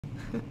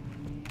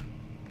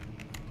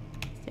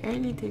there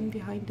anything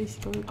behind these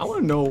books? I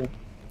want to know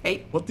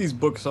Hey. what these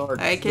books are.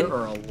 I can... There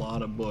are a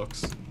lot of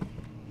books.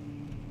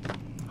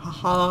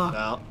 Haha.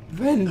 Now,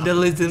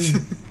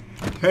 Vandalism.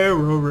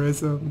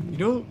 Terrorism. you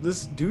know,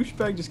 this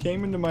douchebag just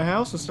came into my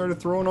house and started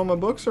throwing all my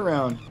books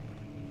around.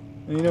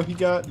 And you know, he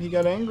got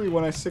angry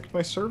when I sicked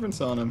my servants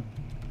on him.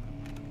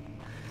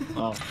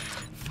 Oh.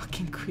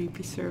 Fucking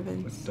creepy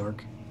servants. It's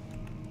dark.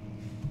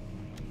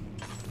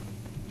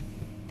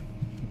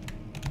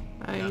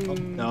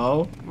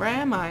 No. Where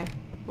am I?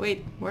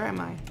 Wait, where am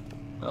I?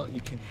 Well,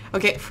 you can.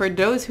 Okay, for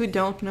those who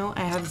don't know,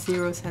 I have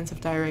zero sense of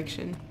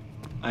direction.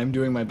 I'm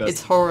doing my best.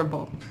 It's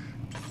horrible.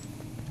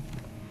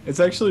 It's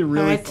actually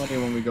really Alright. funny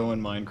when we go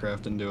in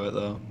Minecraft and do it,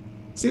 though.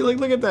 See, like,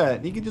 look at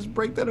that. You can just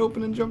break that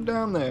open and jump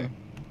down there.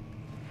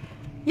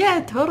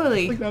 Yeah,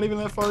 totally. Like, not even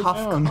that far Cough,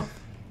 down. cough.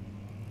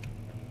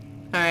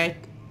 Alright,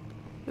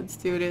 let's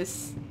do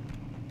this.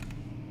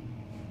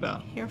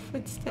 No. Hear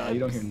footsteps. No, you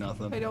don't hear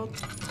nothing. I don't.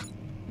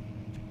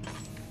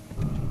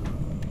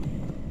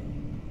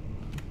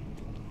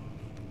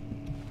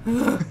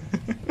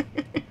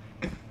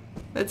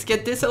 Let's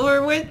get this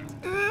over with.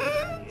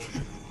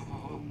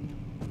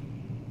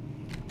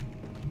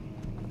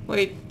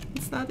 Wait,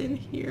 it's not in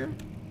here.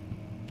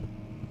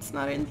 It's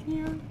not in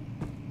here.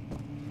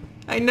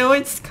 I know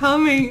it's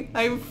coming.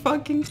 I'm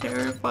fucking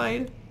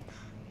terrified.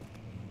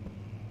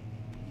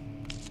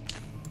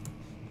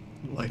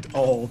 Like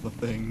all the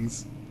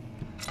things.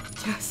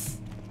 Yes.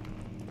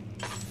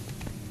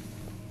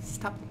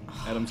 Stop.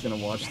 Adam's gonna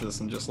watch this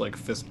and just like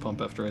fist pump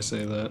after I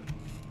say that.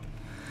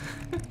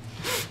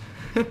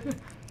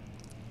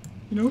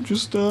 You know,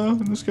 just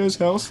in this guy's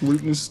house,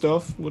 looting his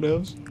stuff,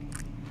 whatevs.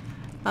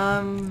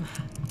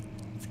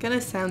 It's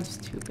gonna sound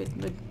stupid,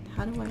 but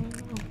how do I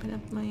open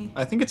up my...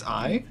 I think it's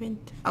I.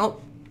 print?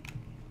 Oh,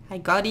 I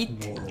got it.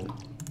 Whoa.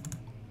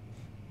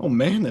 Oh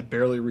man, that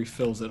barely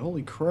refills it.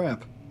 Holy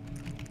crap.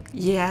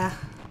 Yeah.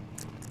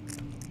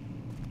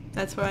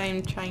 That's why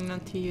I'm trying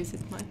not to use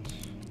it much.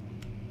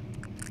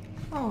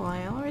 Oh,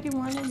 I already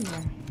went in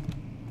there.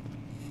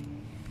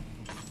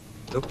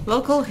 Nope.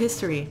 Local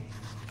history.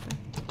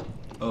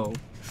 Oh.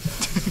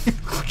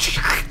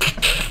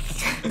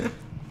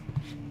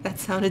 That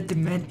sounded I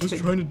demented. was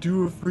trying to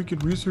do a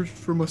freaking research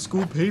for my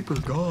school paper,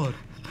 god.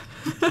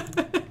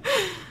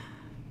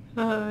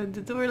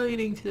 The door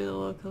leading to the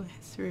local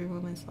history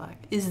room is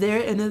locked. Is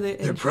there another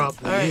entrance? There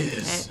probably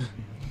is.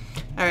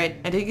 Alright,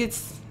 I think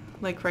it's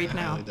like right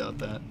now. I doubt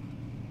that.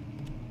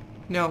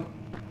 No.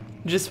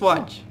 Just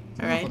watch.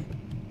 Alright?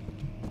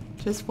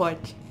 Just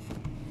watch.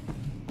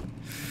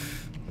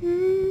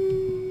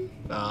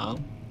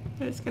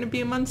 There's gonna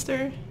be a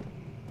monster.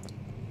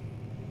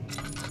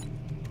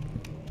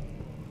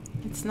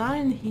 It's not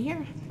in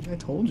here. I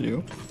told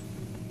you.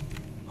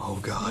 Oh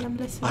god,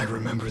 I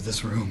remember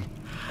this room.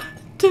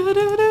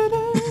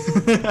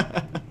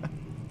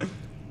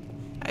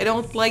 I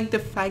don't like the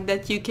fact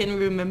that you can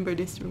remember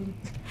this room.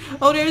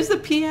 Oh, there's the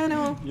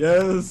piano.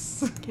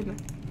 Yes.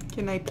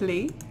 Can I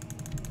play?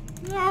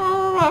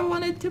 No, I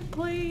wanted to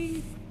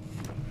play.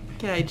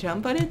 Can I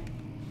jump on it?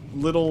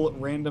 Little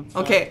random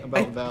fact Okay,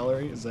 about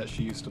Valerie is that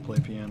she used to play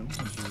piano when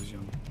she was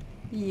young.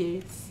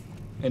 Yes.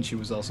 And she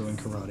was also in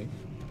karate.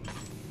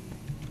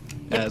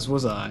 Yep. As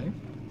was I.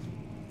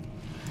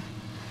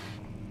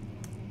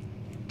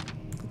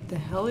 What the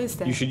hell is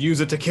that? You should use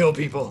it to kill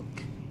people.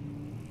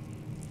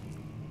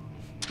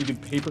 You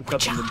could paper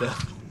cut them to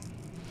death.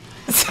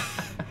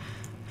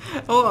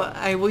 Oh,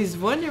 I was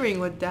wondering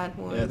what that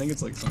was. Yeah, I think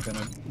it's like some kind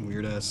of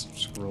weird ass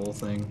scroll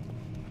thing.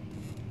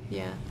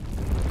 Yeah.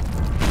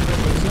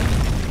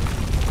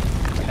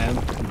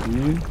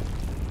 Dude.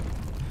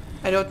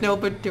 I don't know,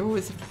 but there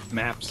was a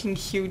Maps. fucking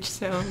huge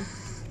sound.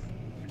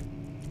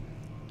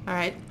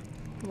 Alright.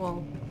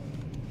 Well.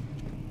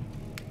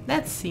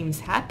 That seems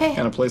happy.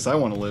 Kind of place I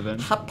want to live in.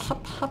 Hop,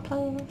 hop, hop,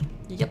 hop.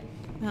 Yep.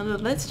 Now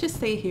let's just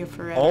stay here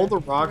forever. All the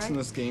rocks in right?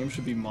 this game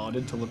should be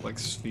modded to look like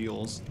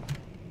spheels.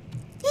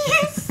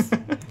 Yes!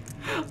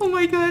 Oh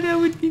my god, that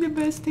would be the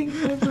best thing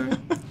ever.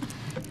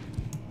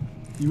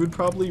 You would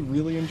probably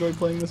really enjoy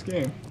playing this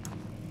game.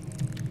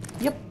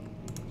 Yep.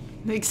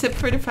 Except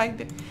for the fact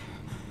that...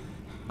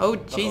 Oh,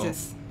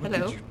 Jesus. What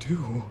Hello. did you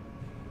do?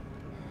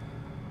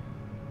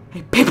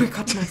 I paper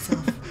cut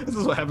myself. This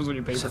is what happens when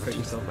you paper cut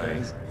yourself, May,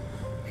 guys.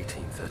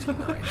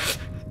 1839.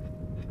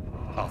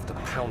 After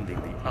pounding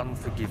the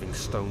unforgiving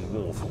stone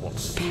wall for what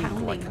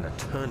seemed like an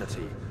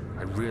eternity,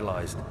 I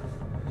realized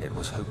it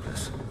was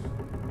hopeless.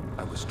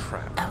 I was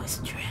trapped. I was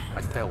trapped.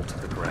 I fell to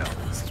the ground,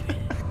 I was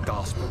trapped.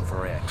 gasping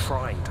for air,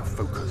 trying to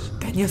focus.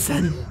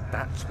 Daniel-san.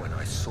 That's when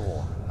I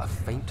saw a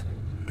faint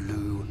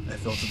blue I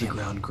fell to the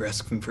ground,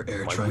 grasping for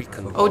air, My trying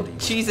weakened to... Oh, body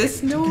was Jesus.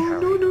 heavy to No,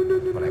 carry, no, no, no,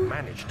 no, but I no.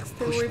 managed to Stay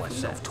push away from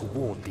myself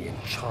toward the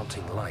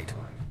enchanting light.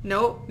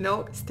 No,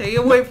 no. Stay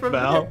away from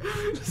Val.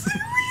 there. Stay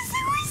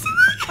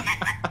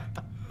away.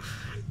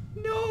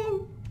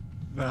 No.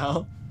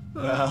 Val?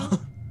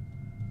 Val?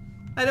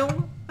 I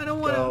don't wanna.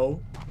 Go.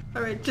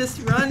 Alright,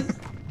 just run.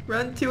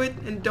 Run to it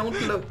and don't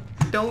look.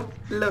 Don't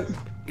look.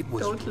 It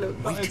was Don't look.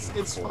 Well, waiting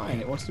it's for fine.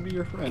 me. It wants to be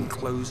your friend.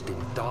 Enclosed in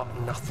dark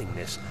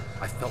nothingness,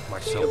 I felt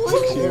myself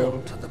Look at drawn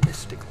you. to the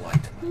mystic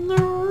light.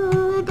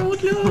 No,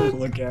 don't look.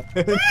 Look at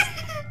it.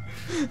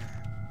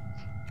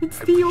 It's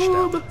I the reached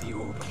orb. out, the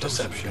orb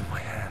closing in my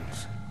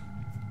hands.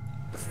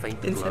 The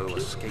faint glow Inception?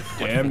 escaped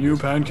my Damn you,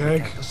 fingers and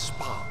pancake. began to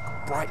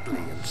spark brightly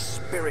and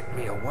spirit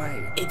me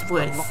away. It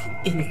was unlocking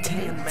alien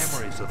intense.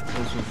 memories of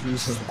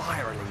refusing.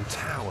 spiraling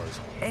towers,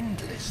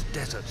 endless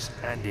deserts,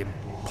 and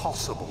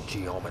impossible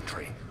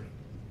geometry.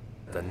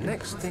 The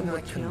next thing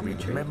I can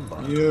geometry.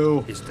 remember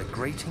You. is the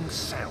grating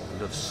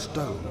sound of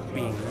stone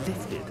being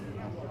lifted.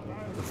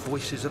 The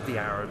voices of the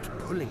Arabs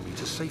pulling me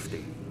to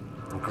safety,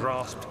 and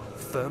grasped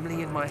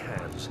firmly in my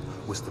hands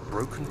was the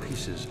broken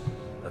pieces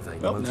of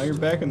a Oh, now you're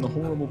back in the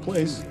horrible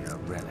place. peculiar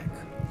relic.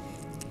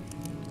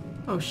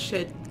 Oh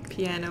shit,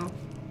 piano.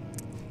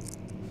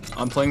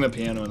 I'm playing the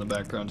piano in the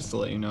background just to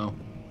let you know.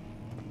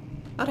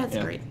 Oh, that's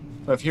Yeah. great.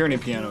 If you hear any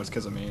piano, it's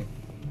because of me.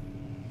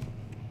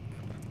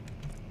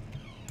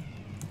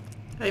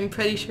 I'm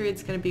pretty sure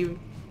it's gonna be...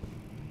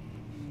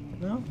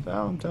 No,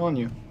 Val, I'm telling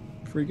you.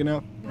 Freaking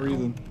out for no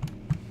reason.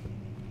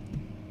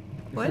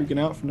 You're What? freaking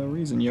out for no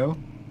reason, yo.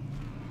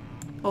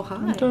 Oh,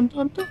 hi. Dun,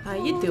 dun, dun. How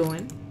you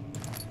doing?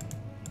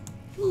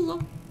 Hello.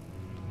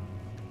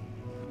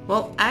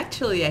 Well,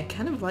 actually, I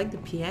kind of like the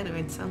piano.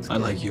 It sounds good. I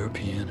like your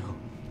piano.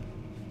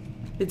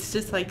 It's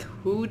just like,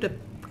 who the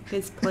fuck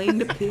is playing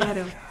the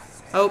piano?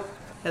 Oh,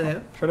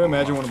 hello. Try to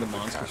imagine one of the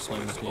monsters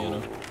playing the Castle piano.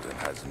 is old and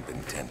hasn't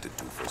been tended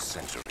to for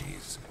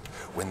centuries.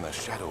 When the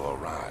shadow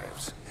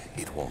arrives,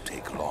 it won't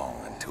take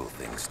long until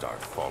things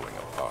start falling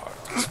apart.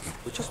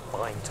 We're just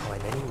buying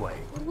time anyway.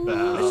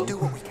 Val. Let's do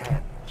what we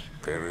can.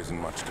 There isn't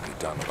much to be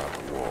done about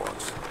the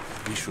walls.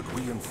 We should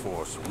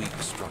reinforce weak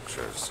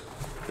structures.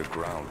 The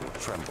ground will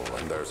tremble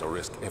and there's a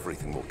risk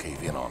everything will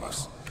cave in on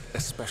us,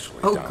 especially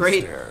Oh,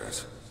 great.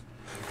 downstairs.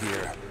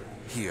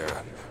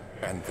 Here,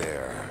 and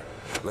there.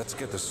 Let's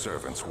get the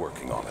servants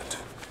working on it.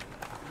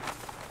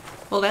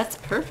 Well, that's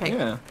perfect.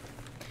 Yeah.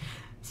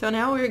 So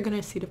now we're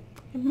gonna see the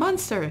fucking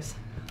monsters.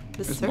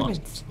 The There's servants.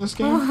 monsters in this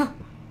game.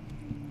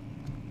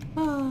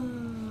 Ah,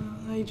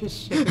 I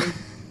just shivered.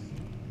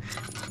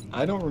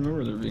 I don't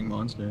remember there being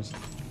monsters.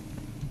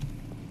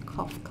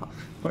 Cough, cough.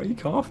 Why are you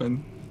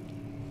coughing?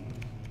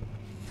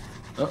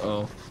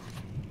 Uh-oh.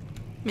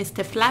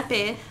 Mr.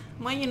 Flappy,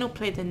 why you not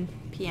play the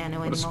piano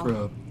What a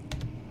anymore? scrub.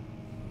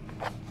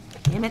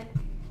 Damn it.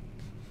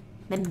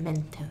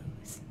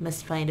 Mementos.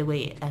 Must find a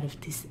way out of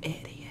this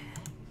area.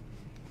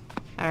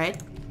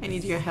 Alright, I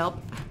need your help.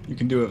 You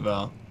can do it,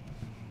 Val.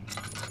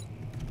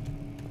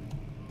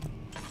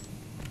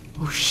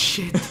 Oh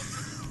shit.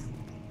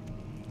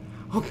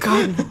 Oh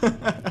god.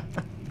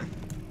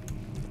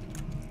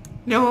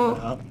 No.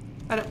 Val,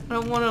 I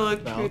don't want to look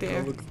Val, through go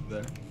there. look through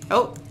there.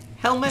 Oh,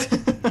 helmet.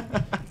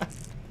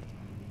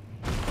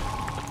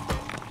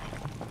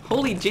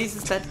 Holy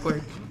Jesus, that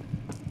worked.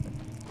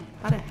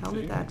 How the hell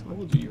See, did I that work?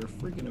 told you, you're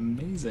freaking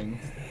amazing.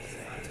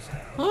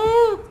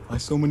 Oh! Why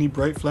so many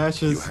bright You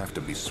flashes? have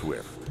to be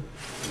swift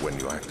when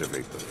you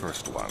activate the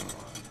first one.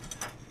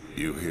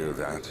 You hear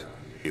that?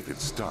 If it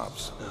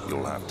stops,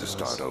 you'll have to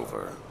start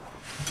over.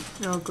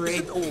 Oh,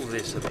 great. Isn't all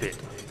this a bit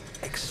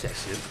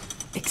excessive?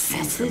 You can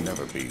Excessive?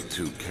 never be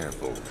too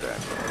careful,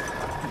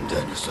 Daniel.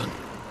 Danielson.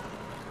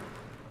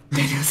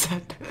 Daniel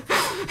said.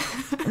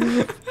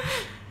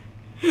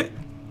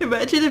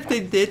 Imagine if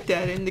they did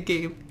that in the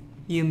game.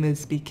 You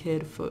must be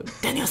careful.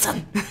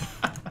 Danielson!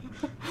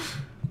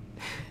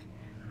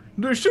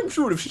 There's some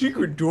sort of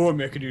secret door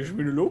mechanism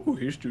in the local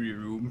history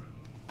room.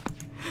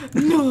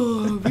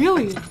 No,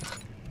 really?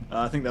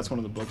 I think that's one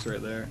of the books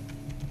right there.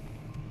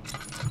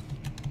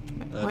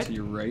 What? To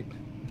your right.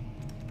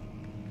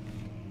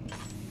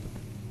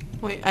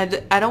 Wait,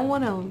 I don't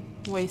want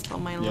to waste all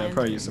my land. Yeah, I'll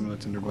probably use some of the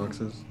tinder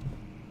boxes.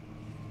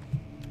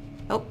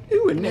 Oh.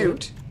 Ooh, a hello.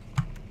 note.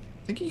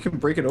 Think you can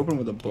break it open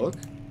with a book?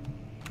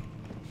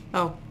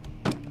 Oh.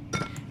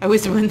 I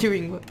was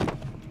wondering what...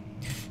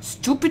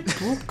 Stupid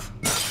book.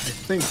 I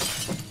think.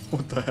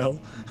 What the hell?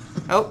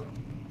 Oh.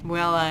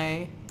 Well,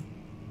 I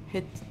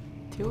hit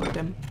 2 of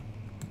them.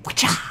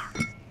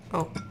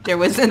 Oh, there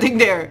was nothing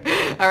there.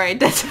 Alright,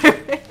 that's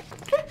alright.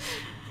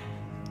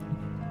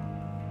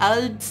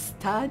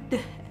 Aldstad.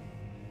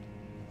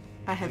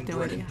 I have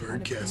no idea. how to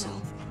pronounce.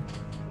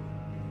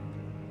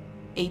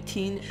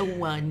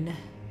 1801.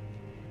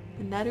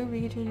 Another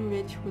region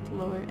rich with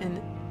lore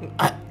and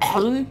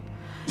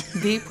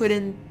deep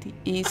within the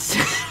East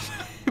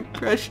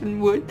Prussian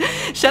wood.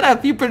 Shut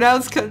up! You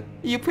pronounce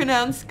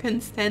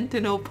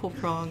Constantinople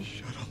wrong.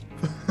 Shut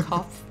up.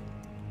 Cough.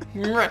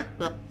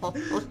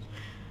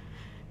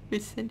 For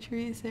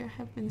centuries, there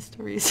have been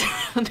stories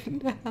surrounding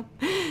the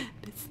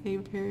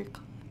Savior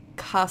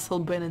Castle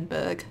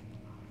Brandenburg.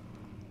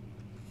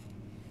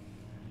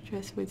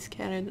 Dressed with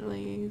scattered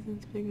legs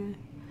and speaking.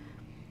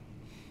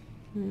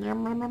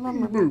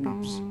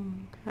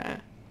 Okay.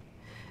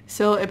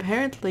 So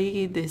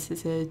apparently this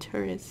is a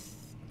tourist.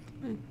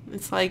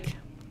 It's like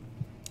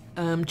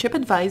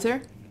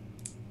TripAdvisor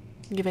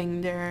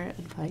giving their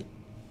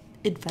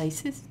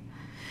advices.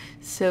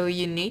 So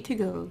you need to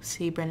go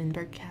see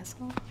Brennenburg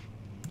Castle.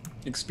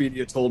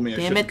 Expedia told me I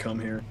Damn shouldn't it. come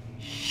here.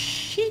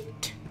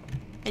 Shit!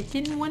 I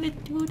didn't want to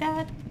do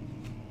that.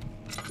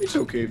 It's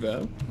okay,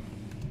 Val.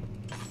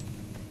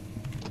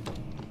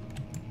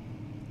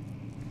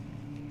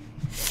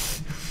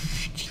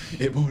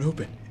 It won't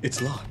open.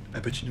 It's locked. I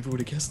bet you never would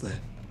have guessed that.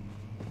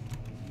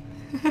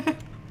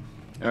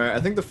 Alright,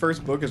 I think the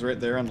first book is right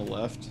there on the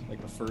left.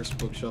 Like the first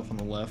bookshelf on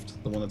the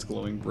left. The one that's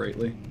glowing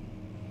brightly.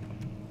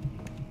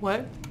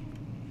 What?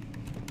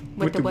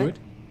 With the wood?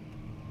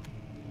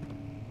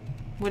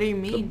 What do you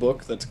The mean?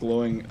 book that's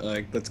glowing,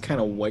 like, that's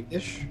kind of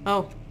whitish.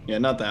 Oh, Yeah,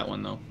 not that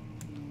one, though.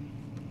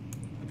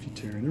 If you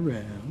turn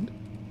around...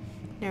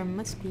 there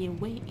must be a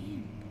way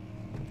in.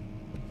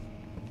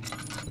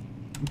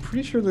 I'm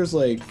pretty sure there's,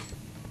 like...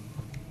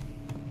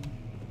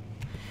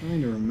 I'm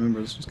trying to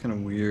remember, this was kind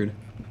of weird.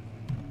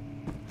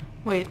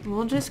 Wait,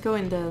 we'll just go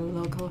in the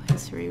local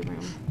history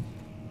room.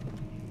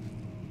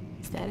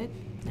 Is that it?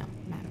 No,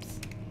 maps.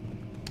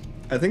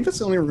 I think that's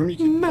the only room you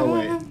can... Oh,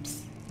 wait.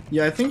 Maps!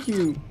 Yeah, I think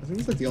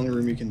it's like the only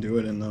room you can do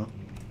it in, though.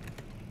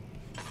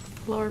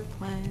 Floor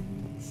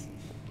plans.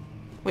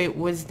 Wait,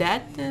 was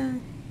that the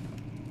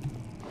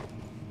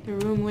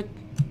room with...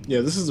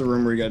 Yeah, this is the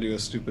room where you gotta do a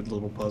stupid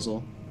little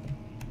puzzle.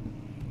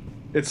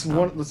 It's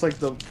one. It's like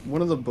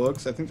one of the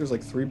books. I think there's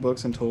like 3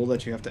 books in total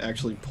that you have to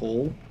actually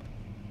pull.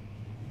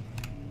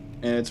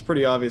 And it's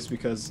pretty obvious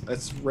because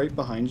it's right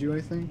behind you,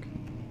 I think.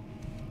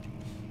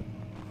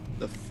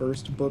 The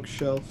first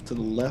bookshelf to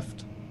the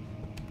left.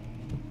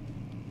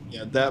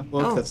 Yeah, that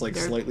book that's like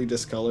slightly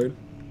discolored.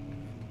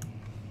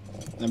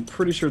 I'm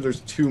pretty sure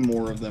there's 2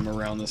 more of them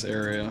around this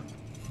area.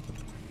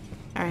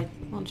 Alright,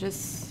 we'll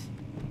just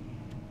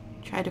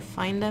try to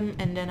find them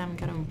and then I'm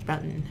gonna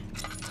run.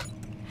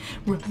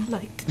 Run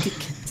like the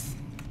Dickens.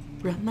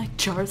 Run like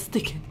Charles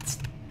Dickens.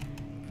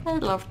 I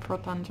love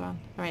Proton John.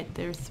 Alright,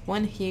 there's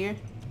one here.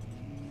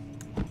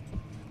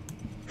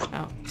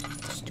 Oh,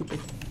 stupid.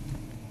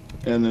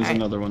 And there's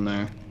another one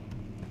there.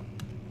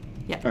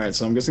 Yeah. Alright,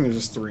 so I'm guessing there's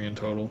just 3 in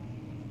total.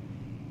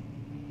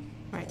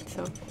 Alright,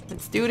 so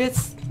let's do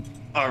this.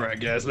 Alright,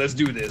 guys, let's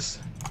do this.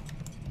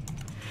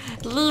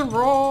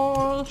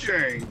 Leroy!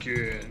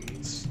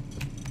 Jenkins.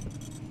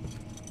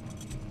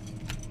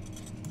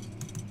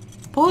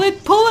 Pull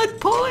it, pull it,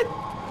 pull it!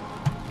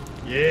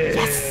 Yeah.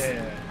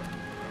 Yes!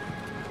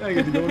 I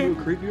get to go into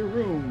a creepier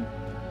room.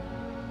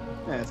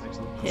 That's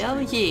actually...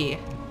 Hell yeah.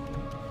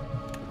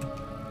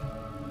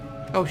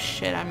 Oh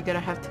shit, I'm gonna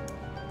have to...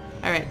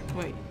 Alright,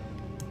 wait.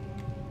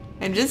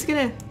 I'm just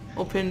gonna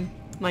open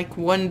like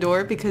one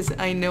door because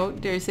I know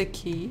there's a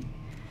key.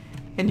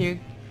 And you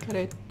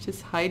gotta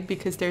just hide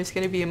because there's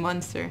gonna be a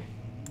monster.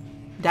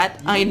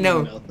 That I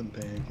know. Nothing,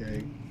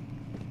 Pancake.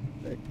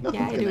 Like, Yeah, I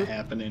nothing's gonna do.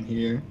 happen in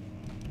here.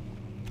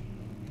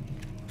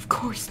 Of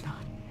course not.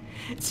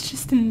 It's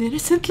just an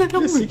innocent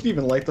little Yes, you room. can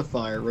even light the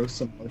fire, roast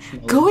some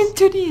marshmallows. Go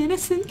into the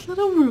innocent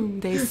little room,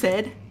 they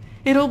said.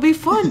 It'll be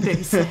fun,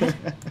 they said.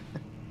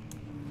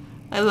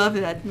 I love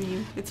that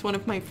meme. It's one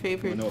of my You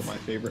favorites. know what my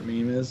favorite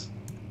meme is?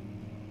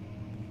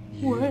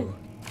 What?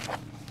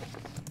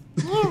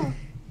 Oh.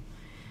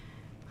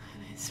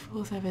 These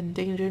fools have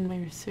endangered my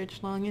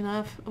research long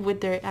enough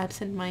with their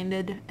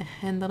absent-minded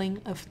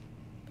handling of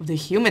the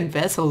human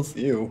vessels.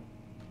 Ew.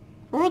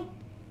 What?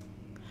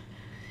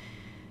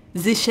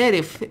 The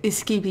sheriff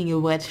is keeping a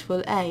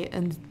watchful eye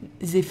on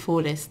the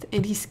forest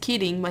and he's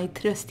killing my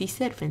trusty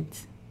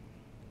servants.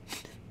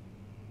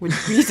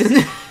 With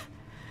reason.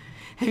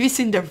 Have you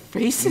seen their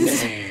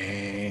faces?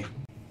 Nah.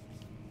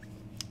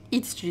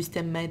 It's just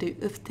a matter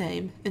of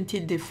time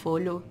until they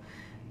follow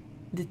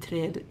the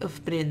trail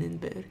of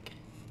Brennenburg.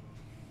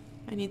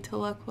 I need to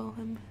lock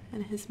him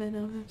and his men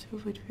out to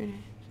avoid further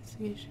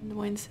investigation. The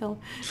wine cell.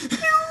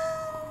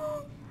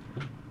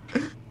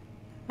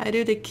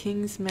 Either the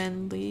king's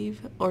men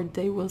leave or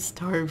they will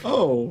starve.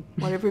 Oh.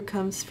 Whatever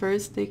comes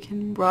first, they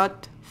can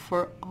rot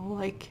for all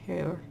I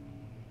care.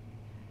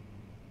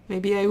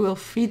 Maybe I will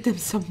feed them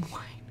some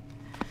wine.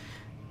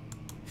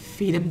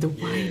 Feed them the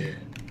wine.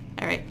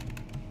 Alright.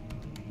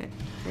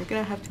 We're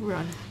gonna have to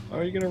run. How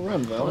are you gonna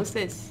run, Val? What's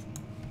this?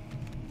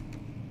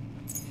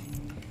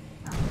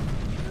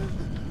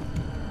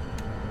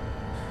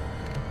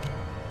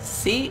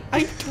 See?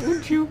 I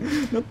told you.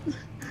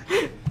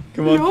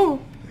 Come on.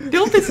 No.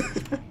 Don't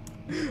listen.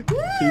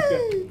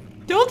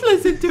 Don't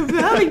listen to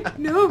Valley.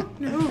 No,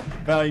 no.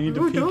 Val, you need to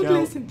No, peek don't out.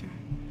 listen to her.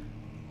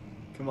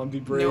 Come on, be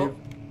brave. No.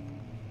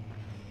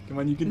 Come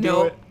on, you can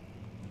No. do it.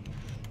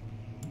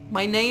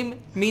 My name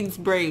means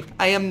brave.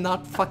 I am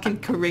not fucking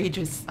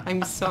courageous.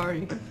 I'm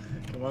sorry.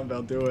 Come on,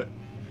 Val, do it.